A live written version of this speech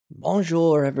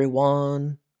Bonjour,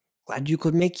 everyone. Glad you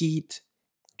could make it,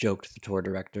 joked the tour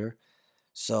director.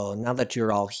 So, now that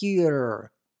you're all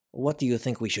here, what do you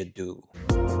think we should do?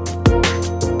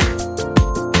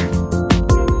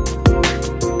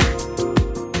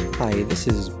 Hi, this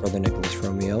is Brother Nicholas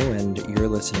Romeo, and you're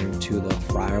listening to the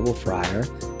Friar,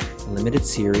 a limited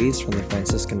series from the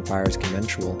Franciscan Friars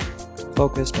Conventual,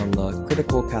 focused on the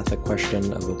critical Catholic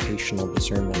question of vocational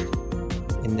discernment.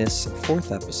 In this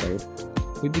fourth episode,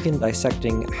 we begin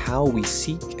dissecting how we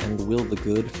seek and will the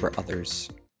good for others.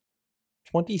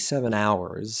 27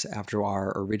 hours after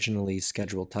our originally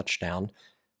scheduled touchdown,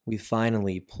 we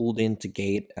finally pulled into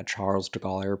gate at Charles de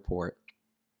Gaulle Airport.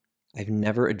 I've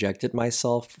never ejected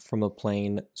myself from a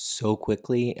plane so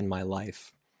quickly in my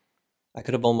life. I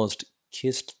could have almost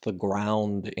kissed the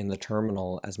ground in the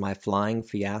terminal as my flying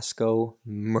fiasco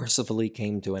mercifully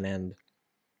came to an end.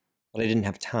 But I didn't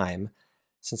have time,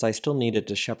 since I still needed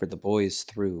to shepherd the boys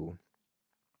through.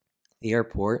 The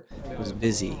airport was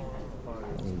busy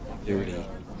and dirty.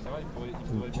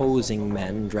 Imposing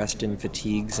men dressed in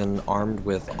fatigues and armed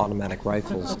with automatic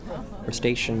rifles were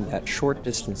stationed at short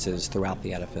distances throughout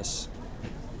the edifice.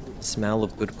 The smell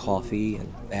of good coffee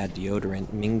and bad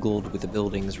deodorant mingled with the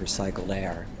building's recycled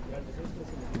air.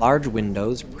 Large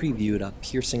windows previewed a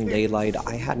piercing daylight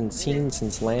I hadn't seen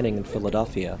since landing in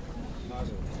Philadelphia.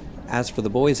 As for the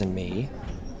boys and me,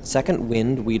 the second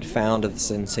wind we'd found of the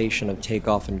sensation of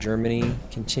takeoff in Germany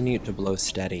continued to blow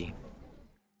steady.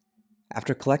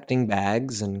 After collecting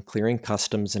bags and clearing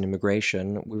customs and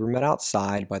immigration, we were met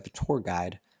outside by the tour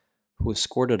guide, who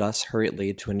escorted us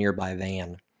hurriedly to a nearby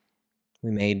van. We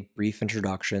made brief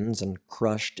introductions and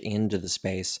crushed into the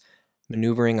space,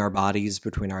 maneuvering our bodies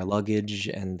between our luggage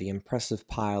and the impressive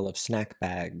pile of snack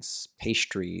bags,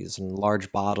 pastries, and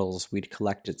large bottles we'd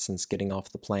collected since getting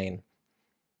off the plane.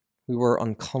 We were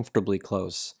uncomfortably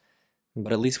close,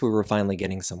 but at least we were finally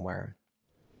getting somewhere.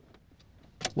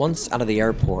 Once out of the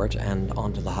airport and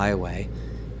onto the highway,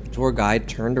 the tour guide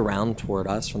turned around toward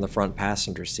us from the front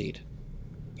passenger seat.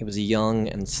 He was a young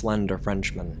and slender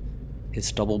Frenchman. His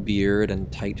stubble beard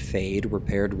and tight fade were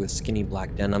paired with skinny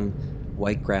black denim,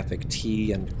 white graphic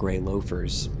tee, and gray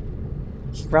loafers.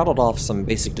 He rattled off some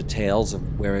basic details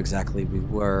of where exactly we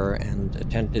were and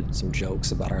attempted some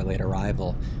jokes about our late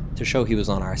arrival to show he was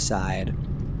on our side.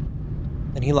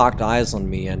 Then he locked eyes on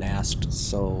me and asked,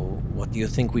 "So, what do you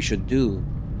think we should do?"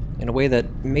 in a way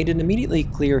that made it immediately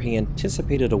clear he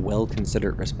anticipated a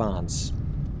well-considered response.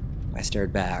 I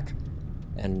stared back,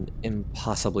 an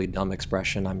impossibly dumb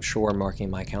expression, I'm sure, marking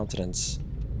my countenance.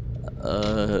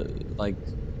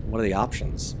 What are the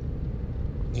options?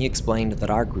 He explained that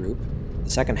our group, the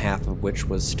second half of which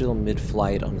was still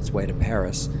mid-flight on its way to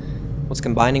Paris, was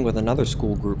combining with another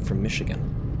school group from Michigan.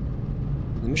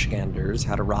 The Michiganders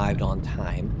had arrived on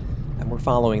time and were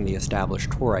following the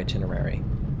established tour itinerary.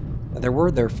 There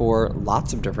were, therefore,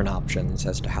 lots of different options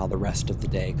as to how the rest of the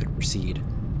day could proceed.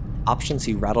 Options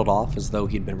he rattled off as though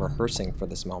he'd been rehearsing for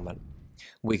this moment.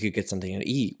 We could get something to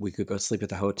eat, we could go sleep at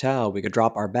the hotel, we could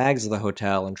drop our bags at the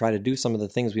hotel and try to do some of the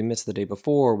things we missed the day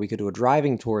before, we could do a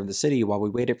driving tour of the city while we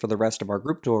waited for the rest of our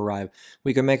group to arrive,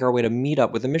 we could make our way to meet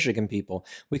up with the Michigan people,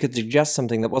 we could suggest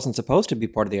something that wasn't supposed to be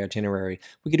part of the itinerary,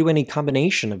 we could do any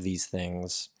combination of these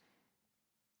things.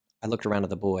 I looked around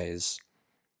at the boys.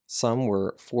 Some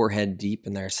were forehead deep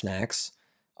in their snacks,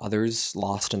 others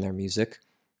lost in their music,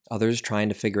 others trying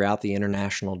to figure out the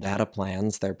international data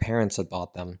plans their parents had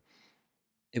bought them.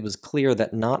 It was clear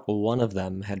that not one of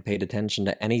them had paid attention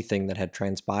to anything that had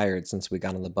transpired since we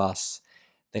got on the bus.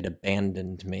 They'd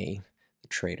abandoned me, the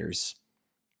traitors.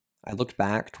 I looked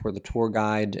back toward the tour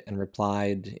guide and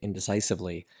replied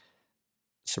indecisively,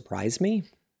 "Surprise me?"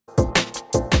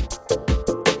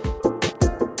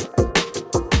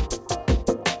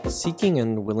 Seeking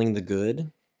and willing the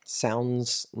good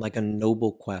sounds like a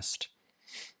noble quest.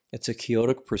 It's a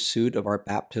chaotic pursuit of our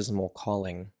baptismal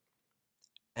calling.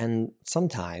 And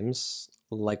sometimes,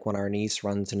 like when our niece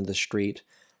runs into the street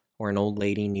or an old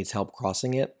lady needs help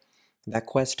crossing it, that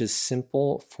quest is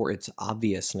simple for its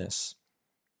obviousness.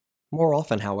 More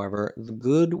often, however, the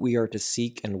good we are to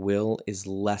seek and will is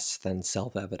less than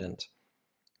self-evident.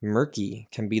 Murky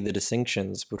can be the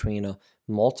distinctions between a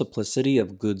multiplicity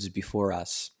of goods before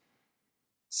us.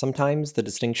 Sometimes the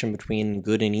distinction between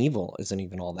good and evil isn't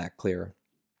even all that clear.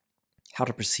 How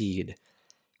to proceed?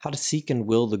 How to seek and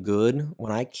will the good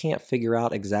when I can't figure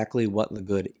out exactly what the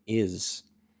good is?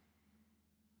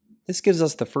 This gives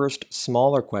us the first,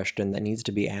 smaller question that needs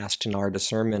to be asked in our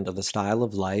discernment of the style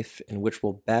of life in which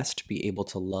we'll best be able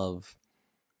to love.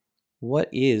 What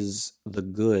is the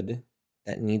good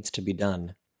that needs to be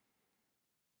done?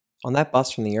 On that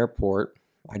bus from the airport,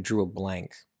 I drew a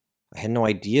blank. I had no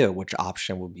idea which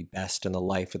option would be best in the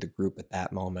life of the group at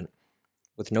that moment.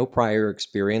 With no prior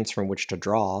experience from which to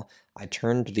draw, I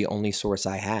turned to the only source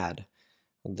I had,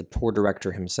 the tour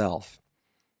director himself.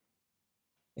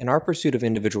 In our pursuit of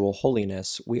individual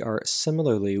holiness, we are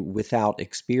similarly without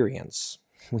experience.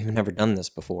 We've never done this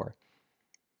before.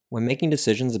 When making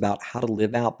decisions about how to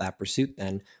live out that pursuit,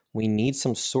 then, we need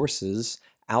some sources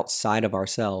outside of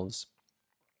ourselves.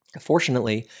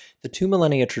 Fortunately, the 2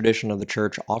 millennia tradition of the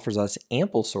Church offers us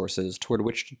ample sources toward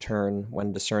which to turn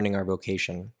when discerning our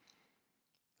vocation.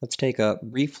 Let's take a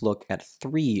brief look at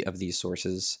 3 of these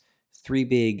sources, 3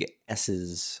 big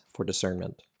S's for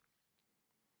discernment.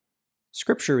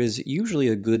 Scripture is usually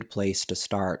a good place to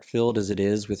start, filled as it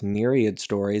is with myriad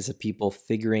stories of people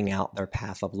figuring out their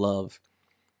path of love.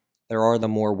 There are the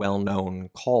more well-known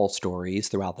call stories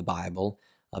throughout the Bible,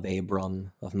 of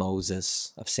Abram, of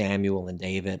Moses, of Samuel and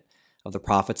David, of the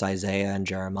prophets Isaiah and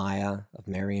Jeremiah, of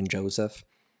Mary and Joseph.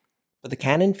 But the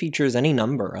canon features any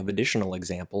number of additional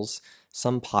examples,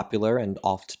 some popular and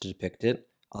oft depicted,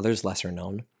 others lesser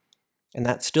known. And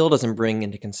that still doesn't bring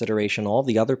into consideration all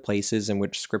the other places in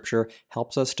which Scripture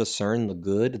helps us discern the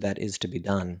good that is to be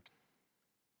done.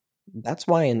 That's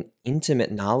why an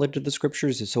intimate knowledge of the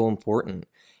Scriptures is so important,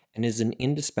 and is an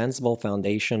indispensable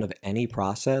foundation of any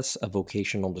process of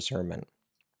vocational discernment.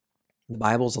 The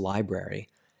Bible's a library.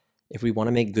 If we want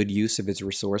to make good use of its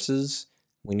resources,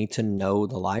 we need to know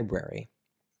the library.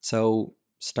 So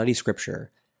study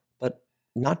Scripture, but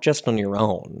not just on your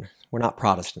own. We're not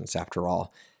Protestants, after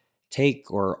all. Take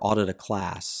or audit a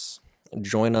class,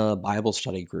 join a Bible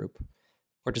study group,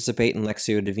 participate in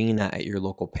Lectio Divina at your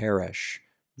local parish,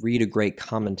 read a great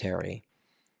commentary.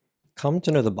 Come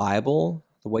to know the Bible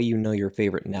the way you know your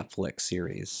favorite Netflix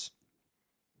series.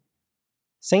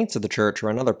 Saints of the Church are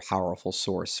another powerful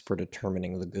source for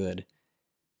determining the good.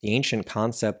 The ancient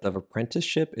concept of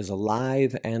apprenticeship is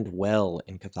alive and well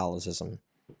in Catholicism.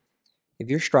 If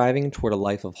you're striving toward a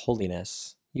life of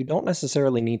holiness, you don't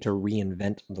necessarily need to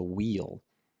reinvent the wheel.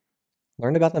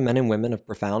 Learn about the men and women of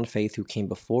profound faith who came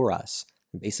before us.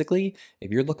 Basically, if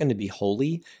you're looking to be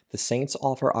holy, the saints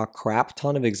offer a crap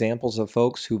ton of examples of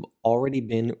folks who've already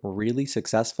been really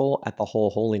successful at the whole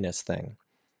holiness thing.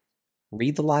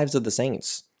 Read the lives of the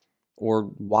saints,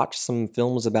 or watch some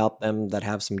films about them that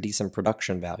have some decent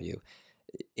production value.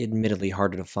 Admittedly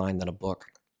harder to find than a book.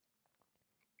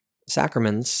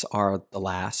 Sacraments are the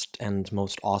last and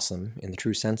most awesome, in the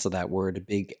true sense of that word,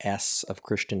 big S of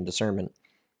Christian discernment.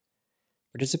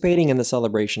 Participating in the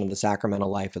celebration of the sacramental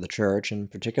life of the Church, in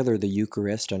particular the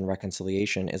Eucharist and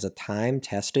reconciliation, is a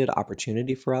time-tested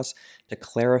opportunity for us to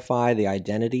clarify the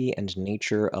identity and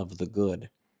nature of the good.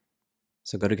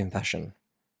 So go to confession,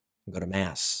 go to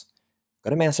Mass.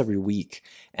 Go to Mass every week,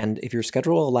 and if your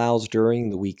schedule allows, during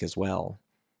the week as well.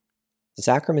 The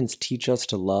sacraments teach us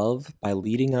to love by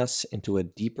leading us into a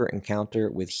deeper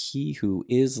encounter with He who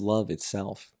is love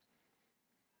itself.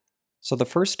 So the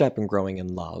first step in growing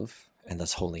in love, and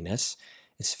thus holiness,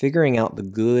 is figuring out the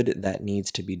good that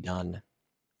needs to be done.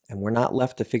 And we're not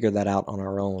left to figure that out on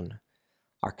our own.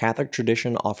 Our Catholic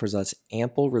tradition offers us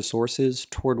ample resources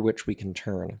toward which we can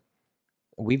turn.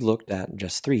 We've looked at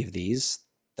just 3 of these.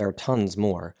 There are tons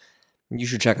more. You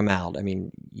should check them out. I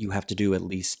mean, you have to do at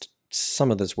least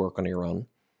some of this work on your own.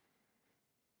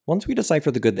 Once we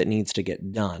decipher the good that needs to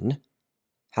get done,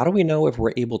 how do we know if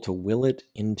we're able to will it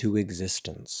into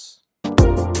existence?